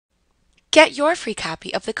Get your free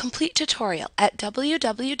copy of the complete tutorial at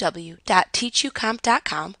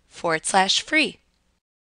www.teachucomp.com/free.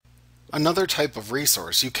 Another type of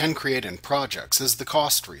resource you can create in projects is the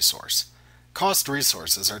cost resource. Cost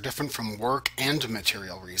resources are different from work and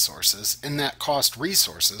material resources in that cost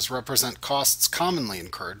resources represent costs commonly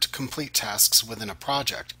incurred to complete tasks within a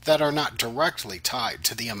project that are not directly tied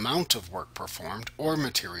to the amount of work performed or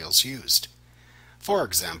materials used. For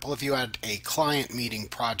example, if you had a client meeting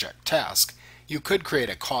project task, you could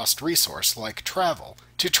create a cost resource like travel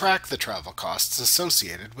to track the travel costs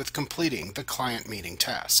associated with completing the client meeting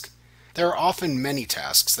task. There are often many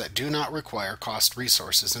tasks that do not require cost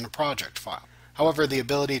resources in a project file. However, the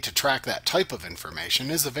ability to track that type of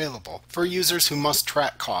information is available for users who must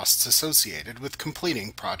track costs associated with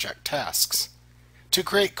completing project tasks. To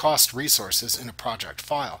create cost resources in a project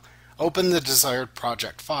file, open the desired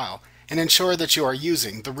project file and ensure that you are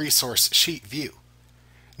using the resource sheet view.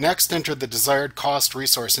 Next, enter the desired cost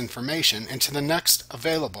resource information into the next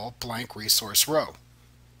available blank resource row.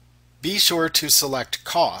 Be sure to select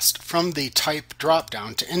Cost from the Type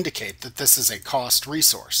drop-down to indicate that this is a cost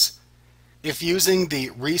resource. If using the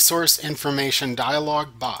Resource Information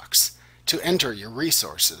dialog box to enter your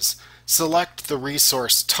resources, select the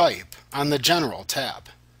resource type on the General tab.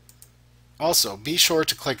 Also, be sure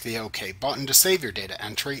to click the OK button to save your data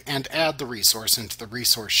entry and add the resource into the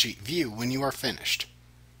resource sheet view when you are finished.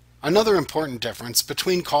 Another important difference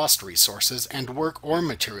between cost resources and work or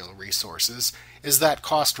material resources is that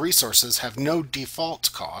cost resources have no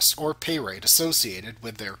default cost or pay rate associated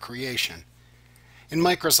with their creation. In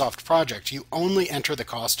Microsoft Project, you only enter the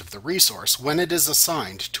cost of the resource when it is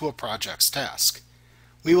assigned to a project's task.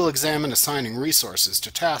 We will examine assigning resources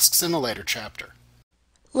to tasks in a later chapter.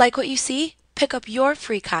 Like what you see? Pick up your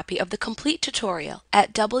free copy of the complete tutorial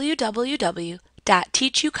at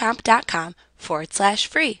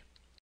www.teachucomp.com/free.